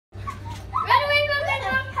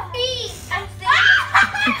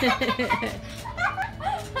It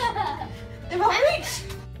won't reach.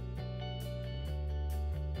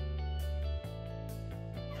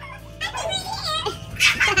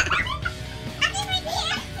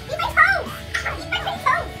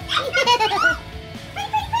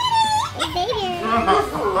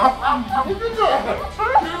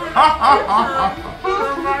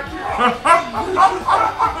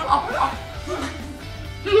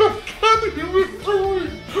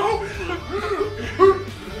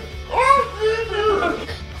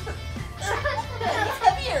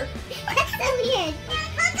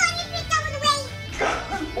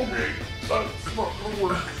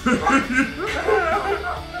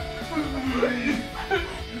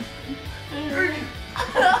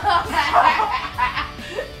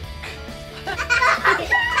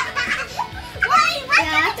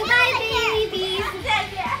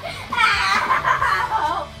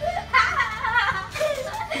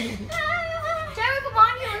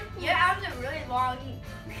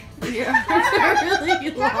 Really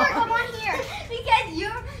long. Come on here, because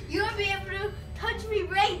you'll be able to touch me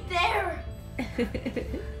right there.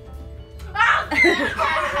 Mom.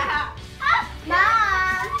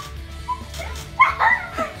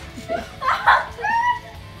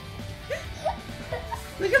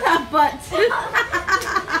 Look at that butt.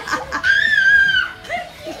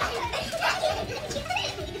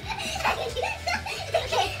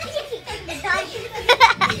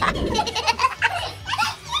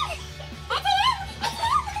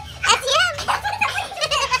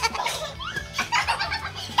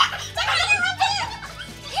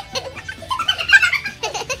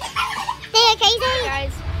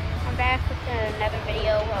 Guys, I'm back with another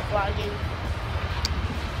video of vlogging.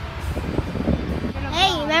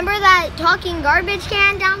 Hey, remember that talking garbage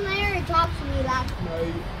can down there? It talks to me last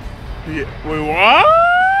night. Yeah. Wait, what?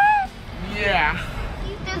 Yeah.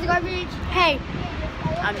 There's garbage. Hey,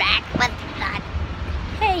 I'm back with that.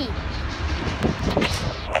 Hey.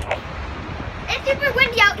 It's super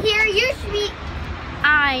windy out here. You should be.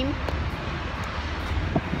 I'm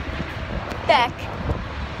back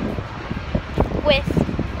with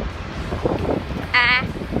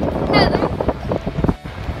another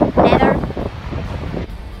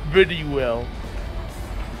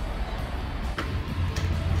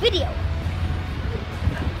Video.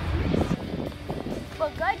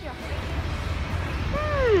 Well, good, you're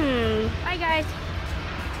Bye, guys.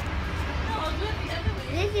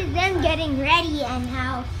 This is them getting ready and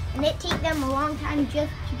it takes them a long time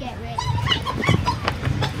just to get ready.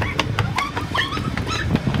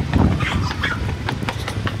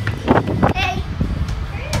 Hey.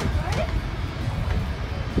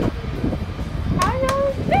 How long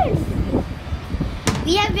has it been?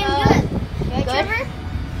 We have been good. Good?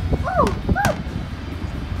 Oh.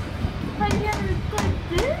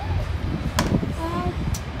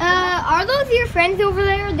 Are those your friends over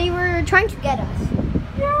there? They were trying to get us.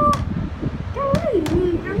 No,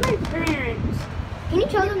 they're my parents. Can you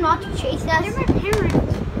tell them not to chase us? They're my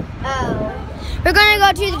parents. Oh. We're gonna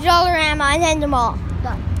go to the Dollarama and then the mall.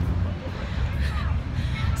 Done.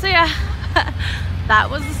 So yeah, that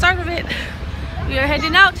was the start of it. We are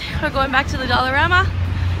heading out. We're going back to the Dollarama.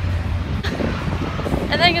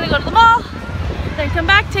 And then gonna go to the mall. Then come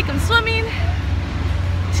back, take them swimming,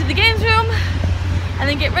 to the games room, and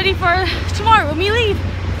then get ready for tomorrow when we leave.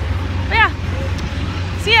 But yeah,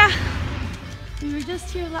 see ya. We were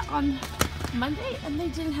just here on Monday and they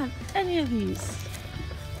didn't have any of these.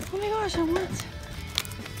 Oh my gosh, I want.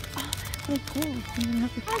 Oh, they're cool. I'm gonna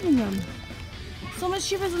have to having them. So much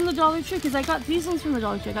cheaper than the Dollar Tree because I got these ones from the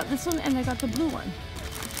Dollar Tree. I got this one and I got the blue one.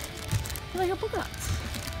 They're like a polka dots.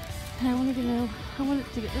 And I wanted to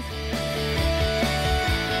get this one.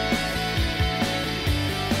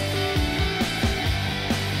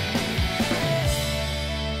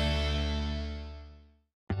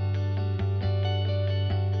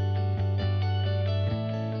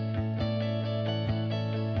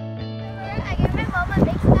 I gave my mom a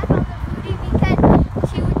big slap on the booty because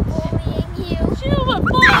she was bullying you. She was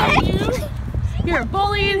bullying you? You're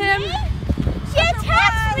bullying him? She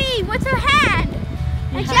attacked me with her hand.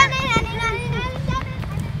 And she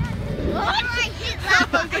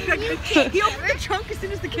He opened the trunk as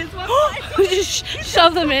soon as the kids walked by. Just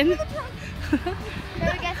shove them in. So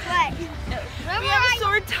guess what? We have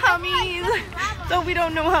sore tummies, so we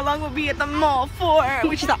don't know how long we'll be at the mall for,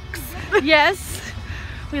 which sucks. Yes,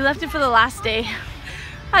 we left it for the last day.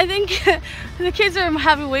 I think the kids are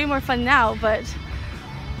having way more fun now, but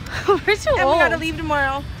we're too And old. we gotta leave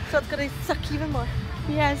tomorrow, so it's gonna suck even more.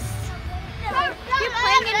 Yes. You're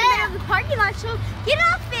playing in the middle of the parking lot, so get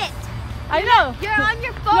off it. I know. You're on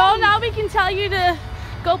your phone. No, now we can tell you to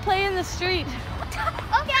go play in the street.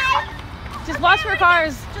 Okay. Just watch for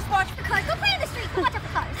cars. Just watch for cars. Go play in the street. Go watch out for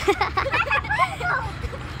cars.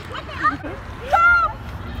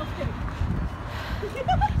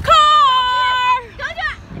 Car!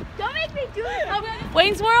 Don't make me do it.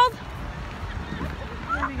 Wayne's World?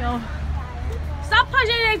 There we go. Stop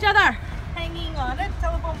pushing each other. Hanging on a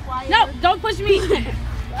telephone wire. No, don't push me.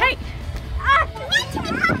 Hey.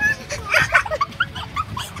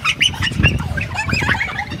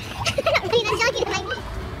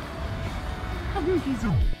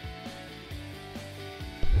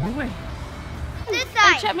 This Oh,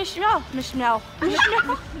 side. check Michelle. Michelle.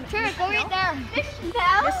 Sure, go right there.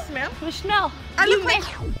 Smell? Michelle. I look like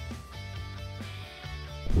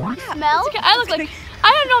Smell? Okay, I look like I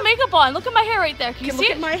have no makeup on. Look at my hair right there. Can you look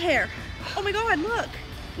see at it? my hair. Oh my god, look.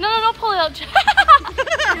 No, don't pull it out.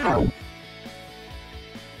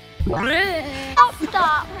 Oh,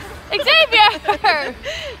 stop. Xavier!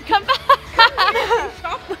 Come back!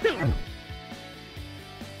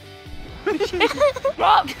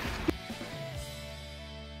 Rob!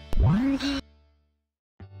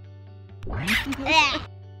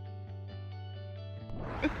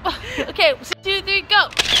 Okay, 1, 2, 3, go!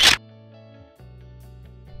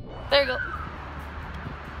 There you go.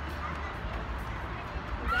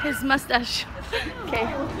 His mustache. Okay.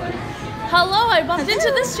 Hello, I bumped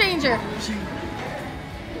into this stranger.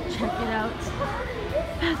 Check it out.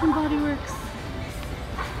 Bath and Body Works.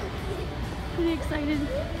 Pretty excited.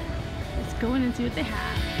 Let's go in and see what they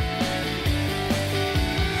have.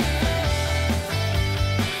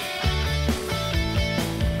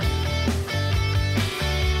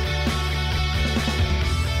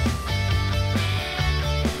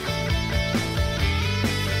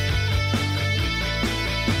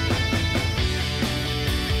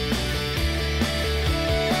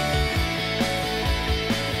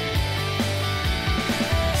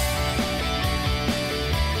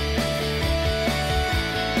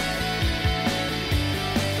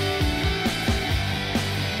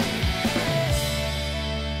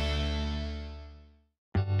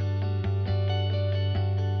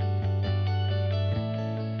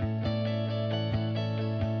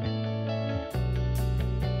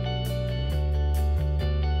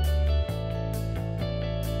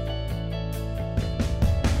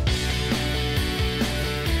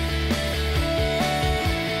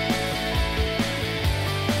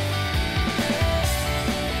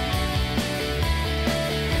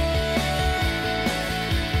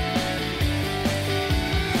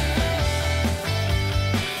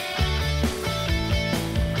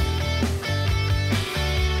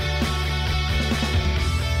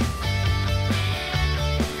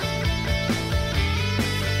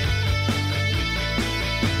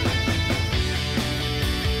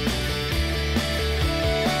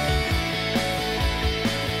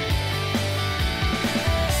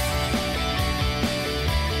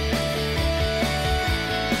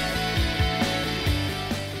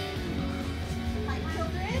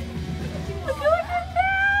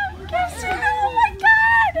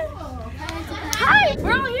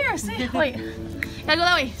 Wait, gotta go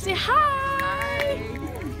that way. Say hi.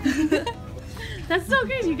 That's so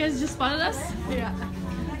crazy. You guys just spotted us. Yeah.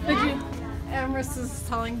 Did you? Amherst is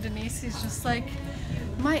telling Denise, he's just like,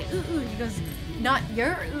 my ooh-ooh. He goes, not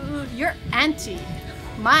your ooh-ooh, your auntie.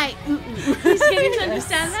 My ooh-ooh. He's getting to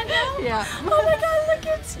understand that now? Yeah. Oh my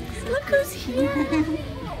god, look who's here.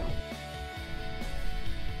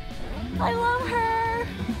 I love her.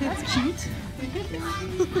 That's cute.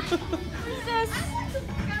 Who's this?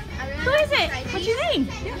 Who is it? What's your name?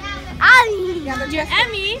 You're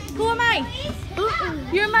Emmy. Who am I? Ooh-ooh.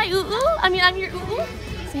 You're my ooh-ooh? I mean, I'm your ooh-ooh?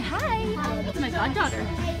 Say hi. That's my goddaughter.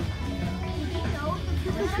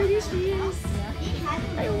 Look how pretty she is.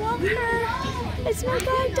 I love her. It's my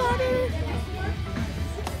goddaughter.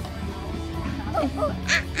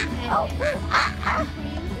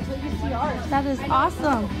 That is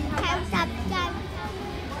awesome.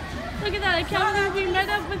 Look at that. I can't believe we met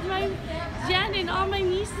up with my Jen and all my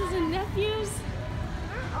nieces and nephews.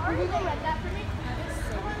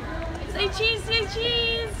 Say cheese, say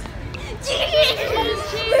cheese. Cheese,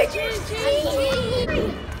 cheese, cheese,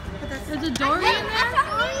 cheese. There's a Dory in there.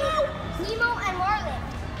 Nemo and Marlin.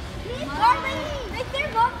 Marlin, right there,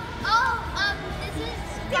 Mom. Oh, this is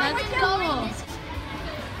That's cool.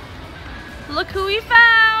 Look who we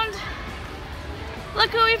found. Look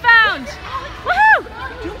who we found. Woohoo!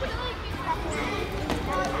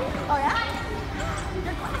 Oh yeah?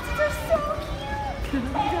 Your glasses are so cute.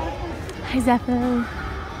 Hi, Zeppo.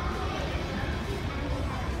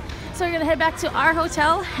 So we're gonna head back to our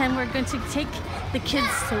hotel and we're going to take the kids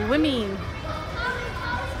swimming.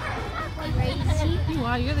 Crazy. You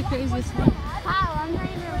are, you're the craziest one. Wow, I'm not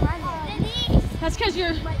even running. That's because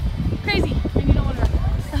you're crazy and you don't want to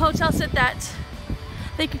run. The hotel said that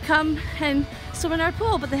they could come and swim in our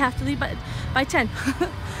pool, but they have to leave by 10.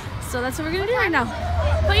 So that's what we're gonna do right now.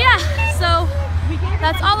 But yeah, so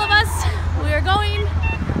that's all of us. We are going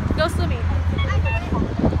to go swimming.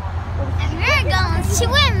 And we're going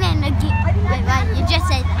swimming again. You just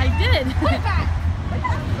said that. I did.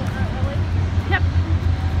 Yep.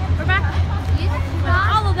 We're back with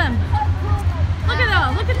all of them. Look at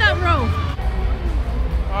that. Look at that row.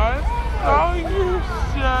 I thought you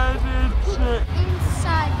said it's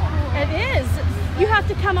Inside. It is. You have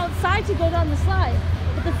to come outside to go down the slide,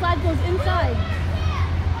 but the slide goes inside.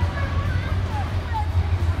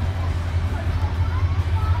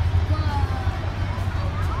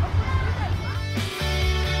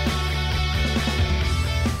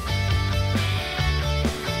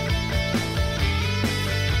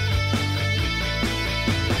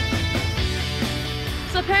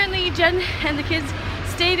 So apparently Jen and the kids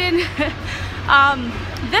stayed in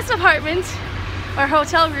this apartment or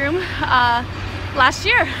hotel room last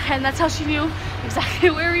year, and that's how she knew exactly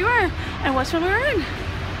where we were and which one we were in.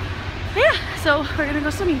 But yeah, so we're gonna go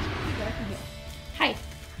swimming. Hi.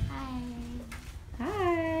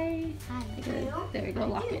 Hi. Hi. There we go,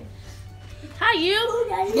 lock it. Hi, you.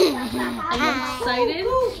 Are you excited?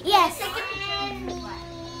 Yes.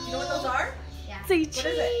 You know what those are? Say What is it?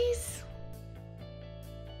 cheese.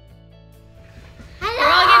 Hello.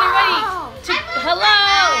 We're all getting ready to, hello.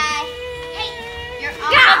 Hey, you're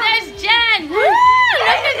Oh, there's Jen. Woo!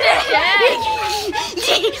 Look at this, Jen.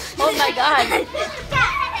 Oh my God.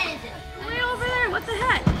 Way over there. What the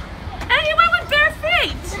heck? And he went with bare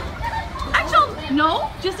feet. Actually, no,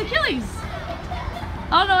 just Achilles.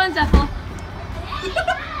 Oh no, and Zephyr.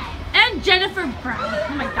 And Jennifer Brown.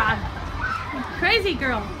 Oh my God. Crazy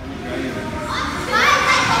girl.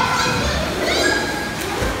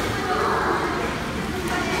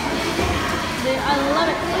 I love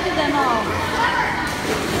it. Look at them all.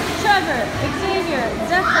 Trevor, Xavier,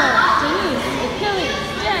 Zephyr, Denise, Achilles,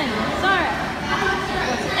 Jen, Zara.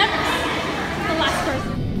 What's Emma? The last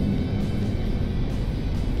person.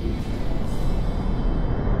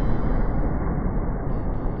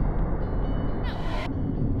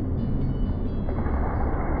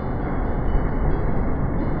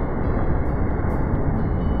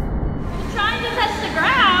 You're trying to touch the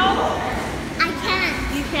ground. I can't.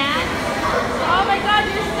 You can? Oh my God,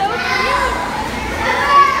 you're so cute!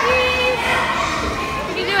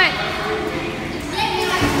 You can do it.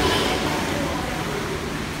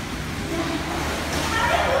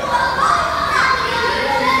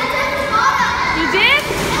 You did?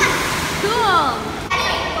 Cool.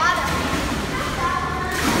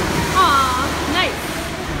 Aw, nice.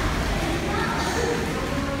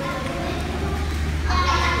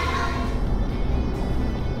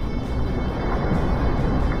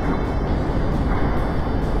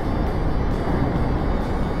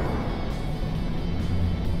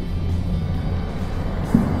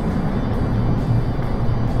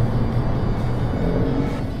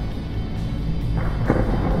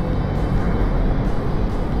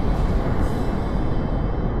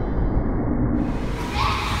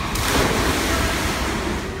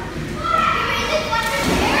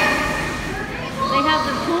 They have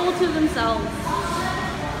the pool to themselves.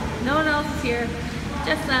 No one else is here.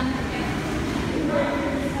 Just them.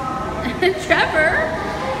 And Trevor.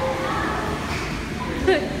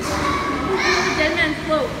 Dead man's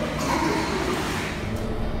float.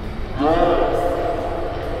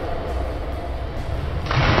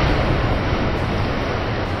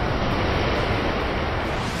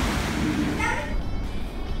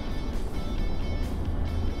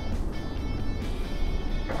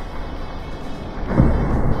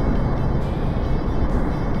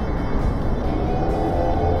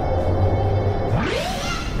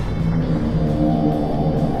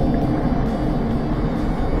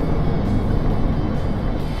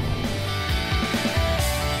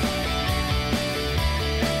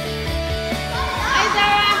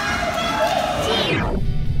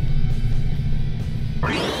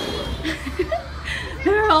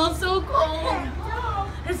 They're all so cold.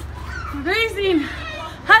 It's freezing.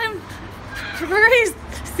 I'm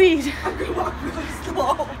freezing. I'm gonna walk really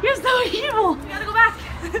slow. You're so evil. We gotta go back.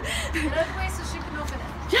 Another way so she can open it.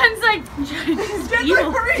 Jen's like, Jen's evil.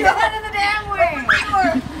 like, hurry Get up. out of the damn way.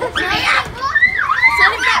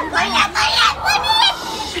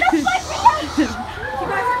 You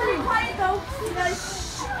guys are being quiet though. You guys.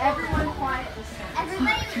 Everyone quiet this time.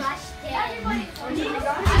 Everybody rushed in.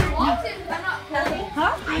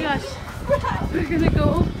 Huh? Oh my gosh. We're gonna go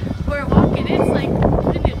for a walk and it's like,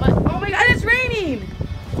 oh my God, it's raining.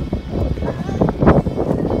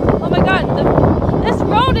 Oh my God,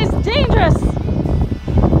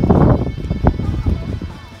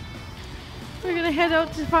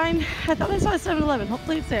 find. I thought I saw a 7-Eleven.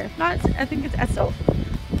 Hopefully it's there. If not, I think it's Esso.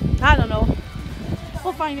 I don't know.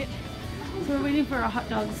 We'll find it. So we're waiting for our hot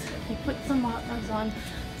dogs. We put some hot dogs on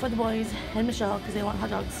for the boys and Michelle because they want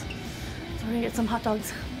hot dogs. So we're gonna get some hot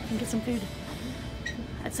dogs and get some food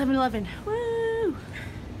at 7-Eleven. Woo!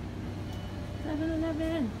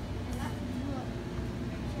 7-Eleven.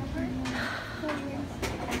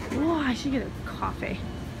 Oh, I should get a coffee.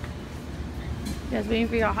 You guys waiting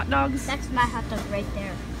for your hot dogs? That's my hot dog right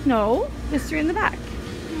there. No, there's 3 in the back.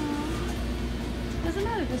 Doesn't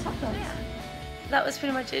matter, there's hot dogs. That was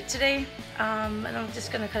pretty much it today. And I'm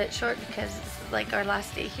just gonna cut it short because it's like our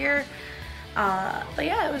last day here. But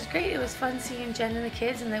yeah, it was great. It was fun seeing Jen and the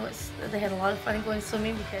kids, and they had a lot of fun going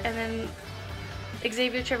swimming. And then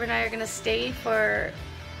Xavier, Trevor, and I are gonna stay for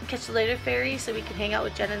Catch the Later ferry so we can hang out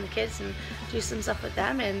with Jen and the kids and do some stuff with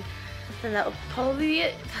them. And then that will probably be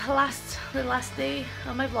it. The last day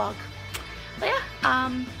of my vlog. But yeah,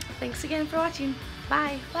 thanks again for watching.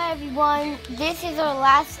 Bye. Bye everyone. This is our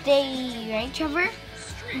last day, right, Trevor?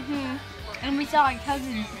 And we saw our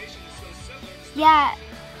cousins. Yeah,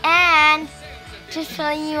 and just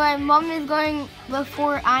telling you, my mom is going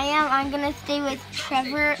before I am. I'm gonna stay with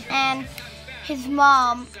Trevor and his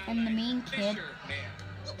mom and the mean kid.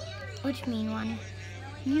 Which mean one?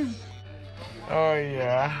 You. Oh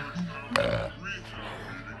yeah.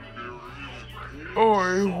 Oh,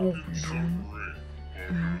 I hope you don't.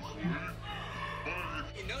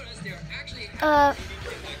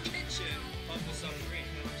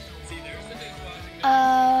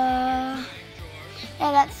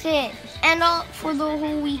 Yeah, that's it. And for the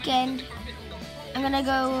whole weekend, I'm gonna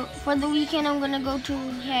go to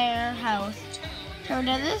her house. So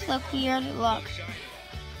does this look weird? Look.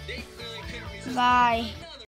 Bye.